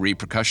physical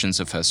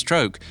repercussions of her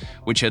stroke,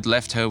 which had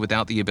left her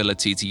without the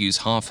ability to use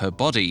half her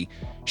body,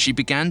 she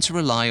began to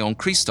rely on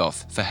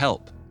Christophe for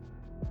help.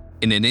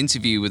 In an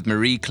interview with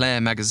Marie Claire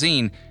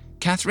magazine,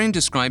 Catherine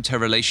described her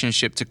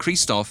relationship to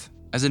Christophe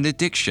as an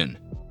addiction.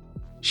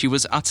 She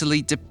was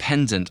utterly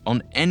dependent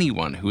on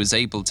anyone who was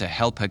able to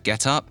help her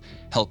get up,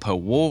 help her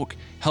walk,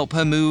 help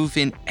her move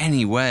in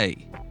any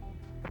way.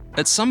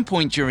 At some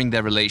point during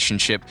their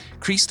relationship,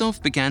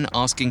 Christophe began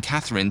asking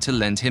Catherine to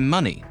lend him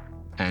money,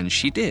 and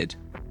she did.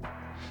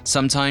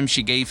 Sometimes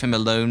she gave him a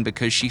loan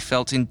because she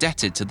felt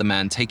indebted to the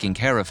man taking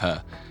care of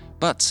her,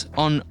 but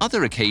on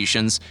other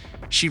occasions,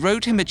 she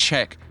wrote him a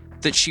check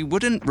that she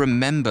wouldn't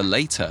remember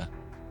later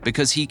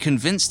because he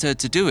convinced her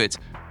to do it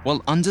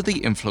while under the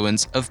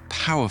influence of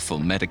powerful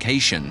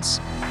medications.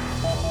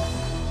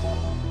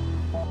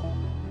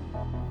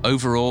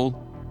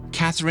 Overall,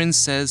 Catherine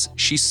says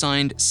she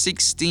signed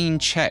 16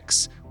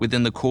 checks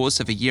within the course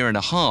of a year and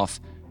a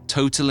half,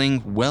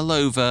 totaling well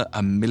over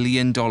 $1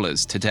 million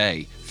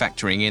today,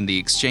 factoring in the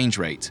exchange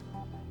rate.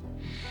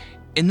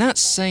 In that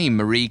same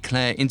Marie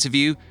Claire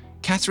interview,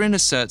 Catherine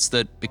asserts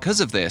that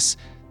because of this,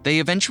 they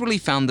eventually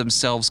found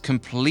themselves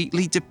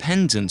completely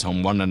dependent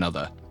on one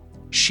another.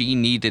 She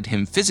needed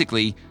him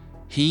physically,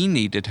 he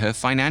needed her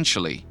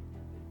financially.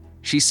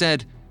 She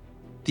said,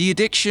 "The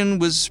addiction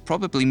was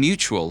probably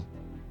mutual,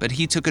 but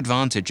he took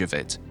advantage of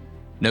it,"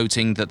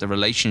 noting that the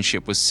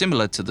relationship was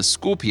similar to the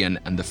scorpion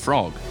and the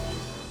frog.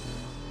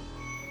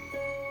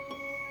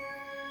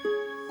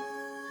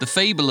 The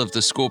fable of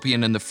the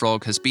scorpion and the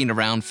frog has been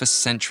around for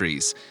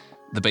centuries.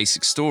 The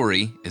basic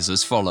story is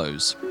as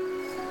follows.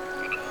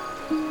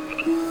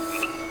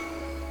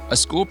 A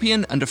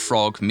scorpion and a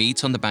frog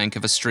meet on the bank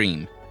of a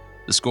stream.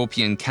 The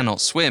scorpion cannot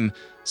swim,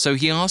 so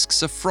he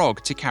asks a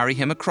frog to carry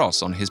him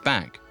across on his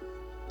back.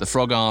 The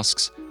frog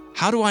asks,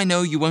 "How do I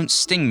know you won't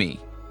sting me?"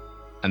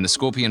 And the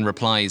scorpion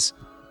replies,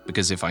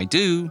 "Because if I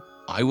do,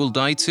 I will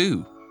die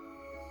too."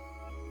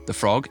 The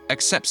frog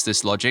accepts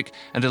this logic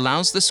and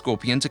allows the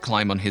scorpion to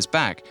climb on his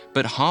back,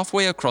 but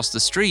halfway across the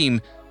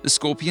stream, the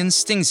scorpion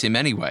stings him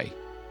anyway.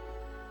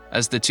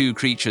 As the two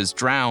creatures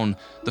drown,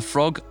 the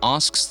frog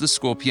asks the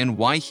scorpion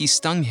why he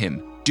stung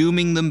him,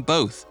 dooming them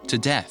both to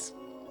death.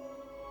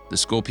 The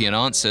scorpion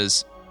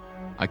answers,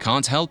 "I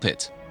can't help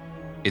it.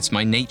 It's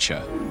my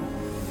nature."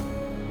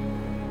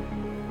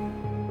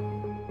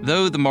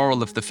 Though the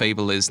moral of the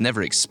fable is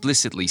never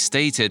explicitly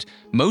stated,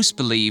 most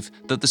believe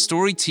that the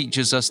story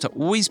teaches us to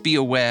always be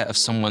aware of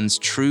someone's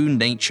true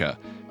nature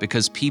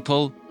because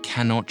people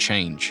cannot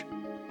change.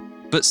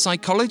 But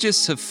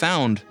psychologists have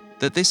found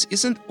that this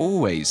isn't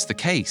always the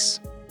case.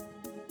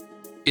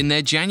 In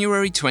their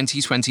January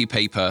 2020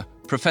 paper,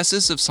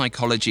 professors of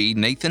psychology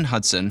Nathan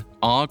Hudson,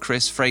 R.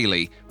 Chris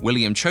Fraley,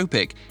 William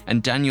Chopik,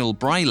 and Daniel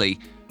Briley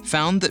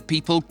found that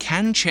people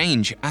can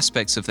change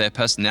aspects of their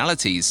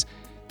personalities.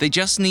 They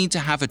just need to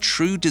have a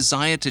true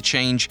desire to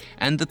change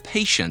and the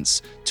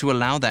patience to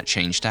allow that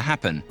change to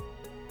happen.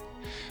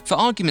 For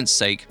argument's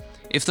sake,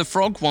 if the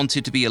frog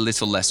wanted to be a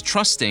little less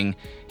trusting,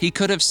 he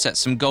could have set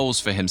some goals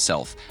for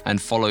himself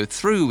and followed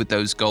through with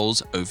those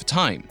goals over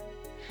time.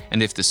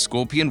 And if the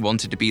scorpion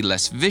wanted to be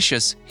less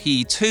vicious,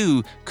 he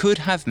too could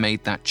have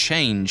made that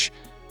change,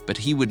 but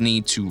he would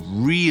need to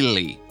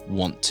really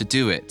want to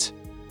do it.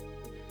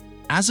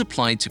 As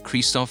applied to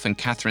Christophe and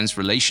Catherine's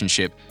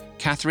relationship,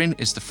 Catherine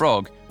is the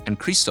frog and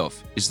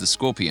Christophe is the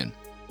scorpion.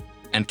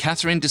 And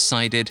Catherine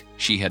decided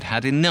she had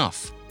had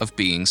enough of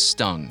being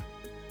stung.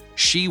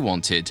 She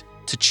wanted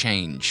to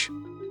change.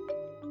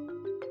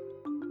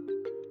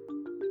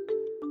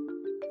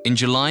 In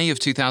July of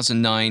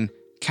 2009,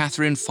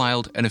 Catherine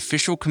filed an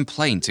official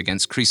complaint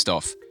against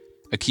Christophe,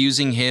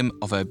 accusing him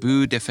of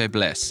abus de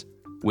faiblesse,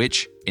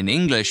 which in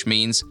English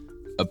means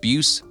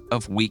abuse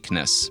of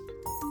weakness.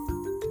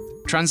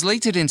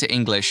 Translated into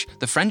English,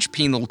 the French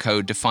Penal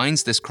Code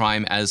defines this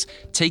crime as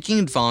taking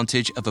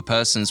advantage of a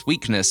person's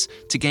weakness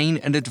to gain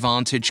an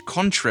advantage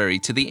contrary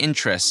to the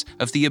interests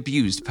of the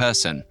abused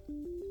person.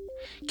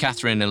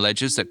 Catherine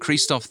alleges that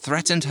Christophe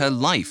threatened her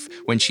life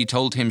when she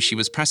told him she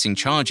was pressing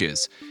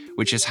charges,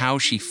 which is how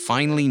she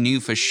finally knew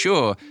for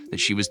sure that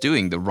she was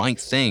doing the right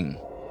thing.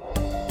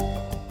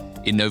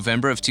 In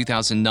November of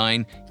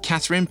 2009,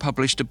 Catherine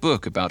published a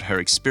book about her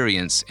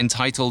experience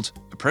entitled,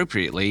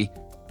 appropriately,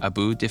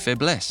 Abus de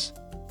faiblesse.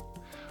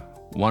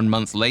 1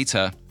 month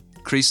later,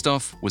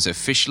 Christophe was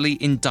officially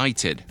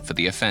indicted for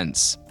the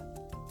offense.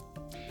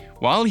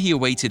 While he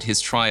awaited his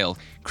trial,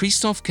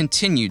 Christophe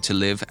continued to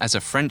live as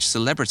a French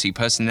celebrity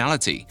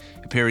personality,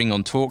 appearing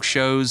on talk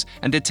shows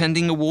and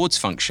attending awards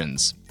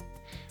functions.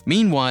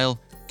 Meanwhile,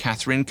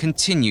 Catherine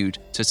continued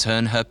to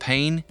turn her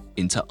pain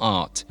into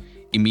art,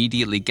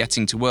 immediately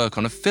getting to work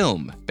on a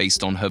film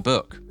based on her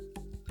book.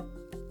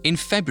 In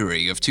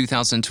February of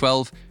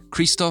 2012,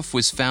 Christophe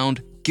was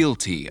found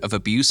guilty of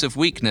abuse of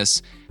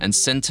weakness and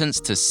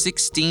sentenced to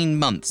 16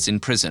 months in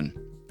prison.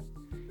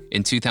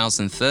 In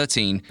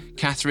 2013,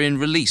 Catherine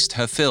released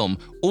her film,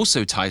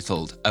 also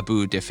titled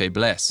Abus de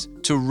Faiblesse,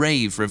 to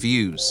rave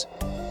reviews.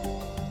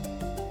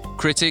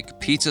 Critic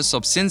Peter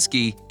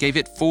Sobczynski gave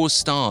it 4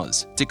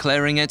 stars,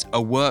 declaring it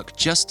a work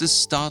just as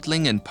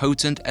startling and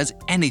potent as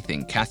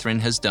anything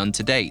Catherine has done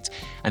to date,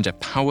 and a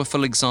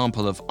powerful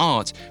example of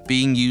art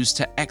being used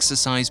to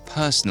exorcise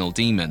personal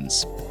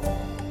demons.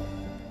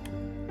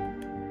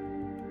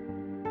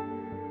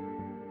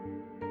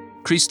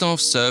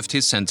 Christophe served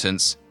his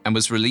sentence and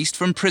was released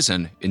from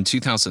prison in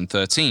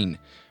 2013,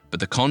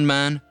 but the con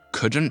man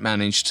couldn't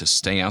manage to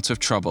stay out of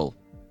trouble.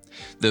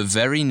 The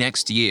very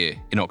next year,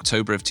 in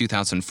October of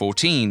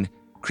 2014,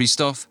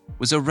 Christophe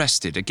was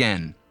arrested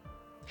again.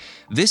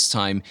 This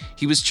time,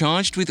 he was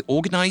charged with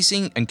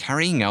organizing and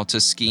carrying out a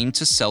scheme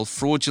to sell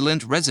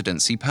fraudulent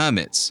residency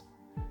permits.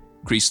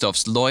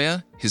 Christophe's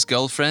lawyer, his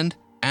girlfriend,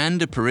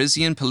 and a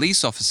Parisian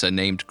police officer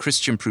named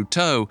Christian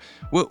Proutot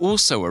were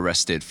also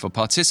arrested for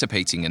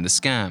participating in the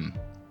scam.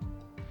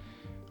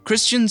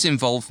 Christian's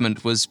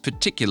involvement was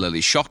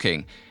particularly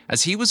shocking,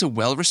 as he was a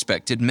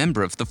well-respected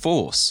member of the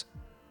force.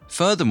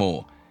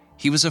 Furthermore,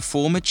 he was a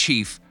former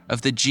chief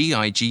of the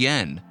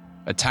GIGN,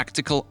 a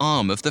tactical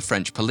arm of the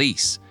French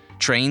police,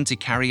 trained to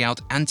carry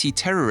out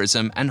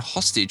anti-terrorism and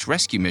hostage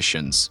rescue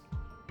missions.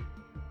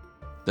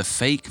 The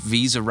fake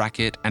visa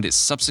racket and its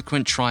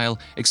subsequent trial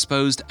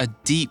exposed a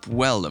deep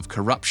well of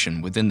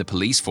corruption within the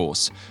police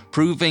force,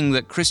 proving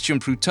that Christian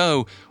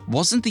Proutot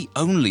wasn't the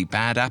only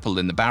bad apple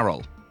in the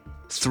barrel.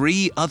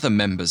 3 other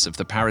members of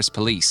the Paris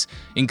police,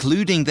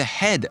 including the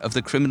head of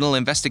the Criminal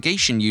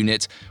Investigation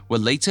Unit, were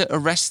later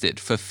arrested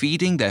for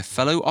feeding their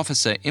fellow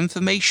officer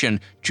information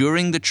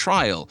during the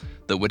trial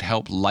that would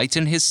help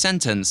lighten his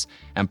sentence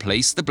and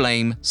place the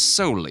blame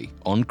solely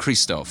on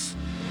Christophe.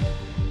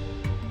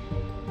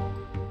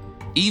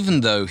 Even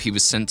though he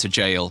was sent to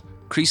jail,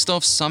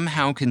 Christophe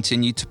somehow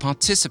continued to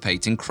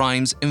participate in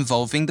crimes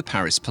involving the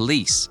Paris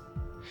police.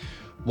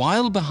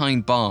 While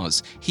behind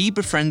bars, he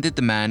befriended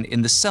the man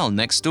in the cell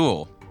next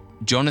door,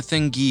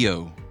 Jonathan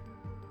Guillot.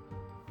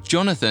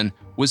 Jonathan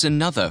was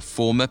another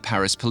former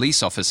Paris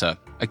police officer,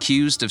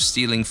 accused of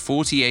stealing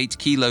 48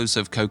 kilos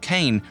of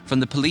cocaine from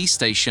the police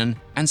station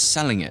and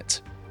selling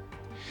it.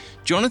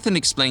 Jonathan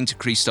explained to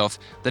Christophe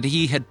that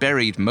he had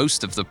buried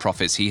most of the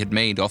profits he had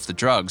made off the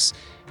drugs,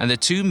 and the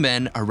 2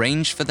 men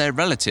arranged for their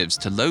relatives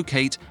to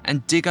locate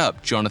and dig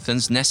up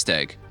Jonathan's nest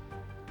egg.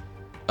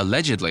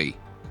 Allegedly,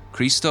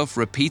 Christophe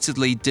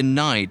repeatedly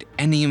denied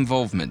any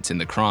involvement in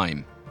the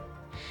crime.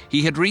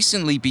 He had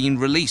recently been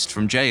released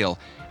from jail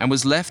and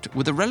was left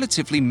with a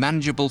relatively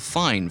manageable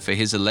fine for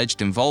his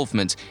alleged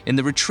involvement in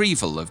the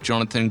retrieval of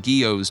Jonathan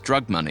Guillot's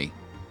drug money.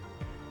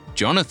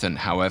 Jonathan,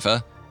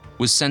 however,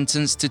 was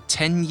sentenced to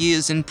 10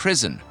 years in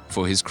prison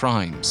for his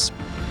crimes.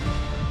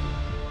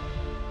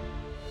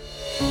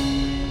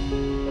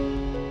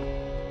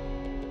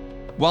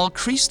 While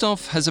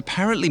Christophe has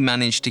apparently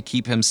managed to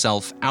keep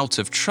himself out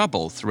of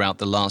trouble throughout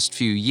the last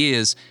few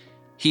years,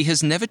 he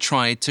has never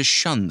tried to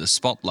shun the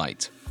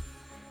spotlight.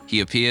 He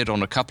appeared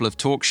on a couple of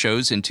talk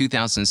shows in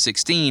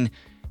 2016,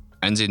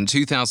 and in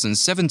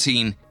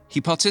 2017,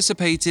 he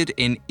participated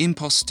in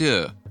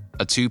Imposteur,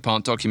 a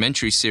 2-part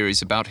documentary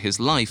series about his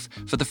life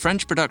for the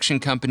French production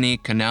company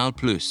Canal+.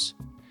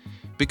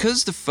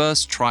 Because the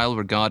first trial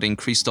regarding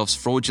Christophe's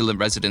fraudulent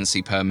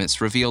residency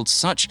permits revealed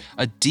such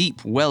a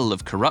deep well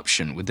of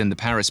corruption within the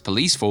Paris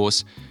police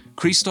force,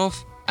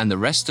 Christophe and the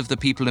rest of the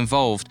people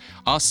involved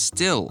are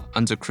still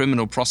under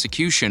criminal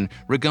prosecution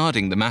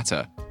regarding the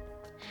matter.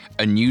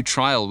 A new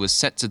trial was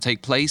set to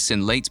take place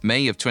in late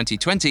May of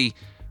 2020,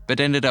 but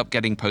ended up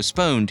getting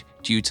postponed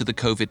due to the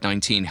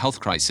COVID-19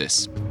 health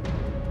crisis.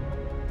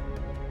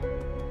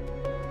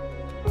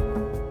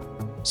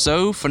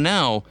 So, for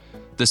now,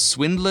 the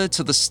swindler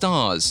to the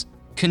stars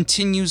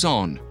continues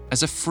on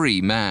as a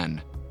free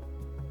man.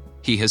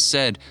 He has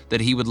said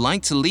that he would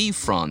like to leave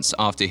France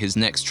after his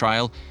next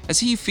trial, as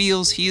he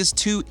feels he is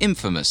too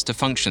infamous to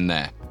function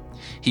there.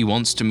 He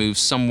wants to move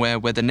somewhere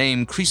where the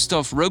name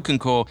Christophe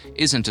Rocancourt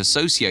isn't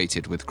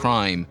associated with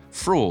crime,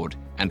 fraud,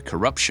 and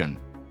corruption.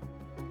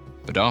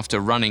 But after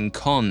running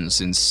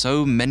cons in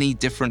so many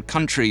different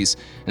countries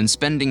and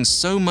spending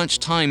so much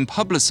time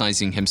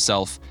publicizing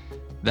himself,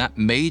 that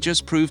may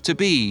just prove to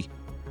be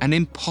an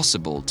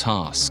impossible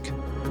task.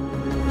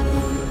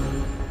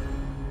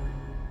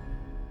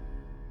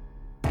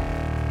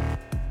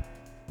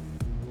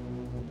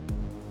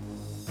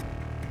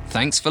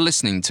 Thanks for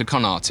listening to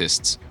Con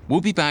Artists. We'll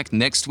be back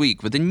next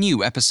week with a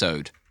new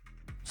episode.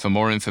 For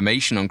more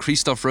information on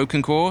Christophe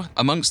Rocancourt,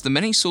 amongst the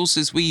many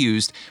sources we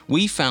used,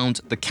 we found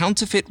The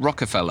Counterfeit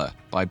Rockefeller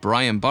by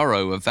Brian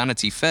Burrow of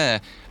Vanity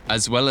Fair,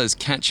 as well as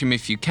Catch Him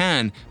If You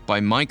Can by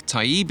Mike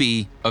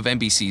Taibbi of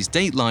NBC's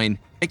Dateline,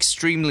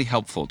 extremely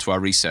helpful to our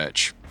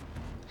research.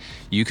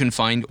 You can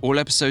find all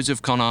episodes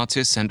of Con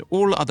Artists and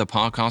all other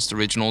Parcast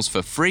originals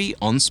for free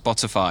on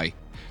Spotify.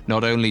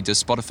 Not only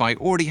does Spotify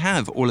already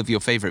have all of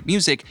your favorite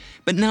music,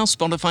 but now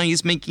Spotify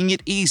is making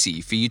it easy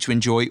for you to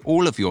enjoy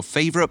all of your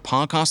favorite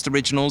Parcast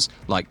originals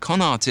like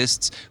Con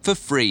Artists for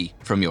free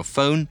from your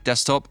phone,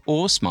 desktop,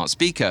 or smart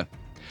speaker.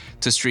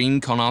 To stream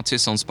Con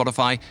Artists on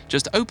Spotify,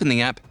 just open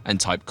the app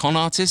and type Con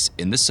Artists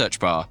in the search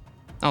bar.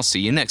 I'll see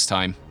you next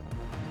time.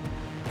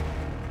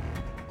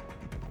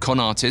 Con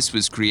Artists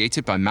was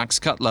created by Max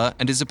Cutler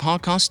and is a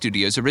Parcast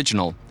Studios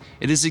original.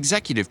 It is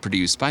executive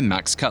produced by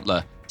Max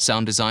Cutler,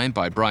 sound design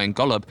by Brian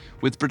Golub,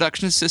 with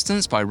production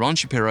assistance by Ron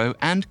Shapiro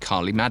and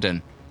Carly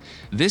Madden.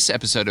 This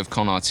episode of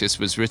Con Artists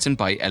was written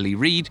by Ellie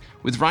Reed,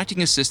 with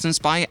writing assistance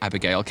by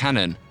Abigail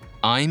Cannon.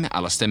 I'm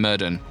Alistair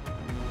Murden.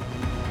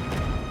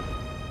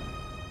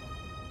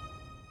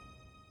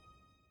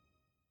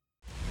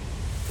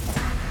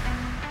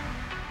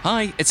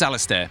 Hi, it's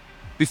Alistair.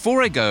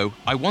 Before I go,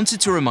 I wanted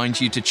to remind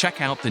you to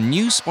check out the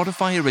new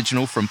Spotify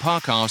original from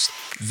Parcast,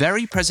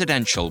 Very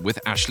Presidential with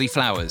Ashley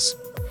Flowers.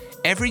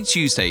 Every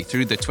Tuesday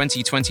through the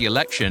 2020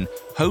 election,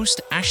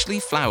 host Ashley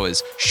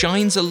Flowers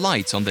shines a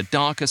light on the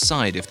darker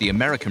side of the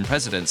American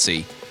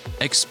presidency,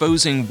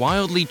 exposing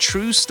wildly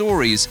true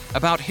stories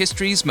about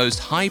history's most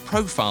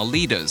high-profile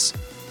leaders.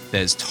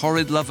 There's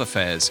torrid love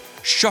affairs,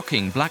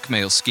 shocking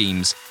blackmail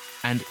schemes,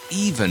 and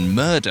even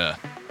murder.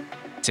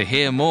 To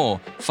hear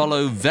more,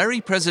 follow Very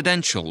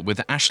Presidential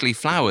with Ashley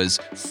Flowers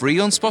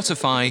free on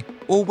Spotify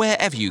or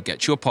wherever you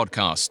get your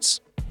podcasts.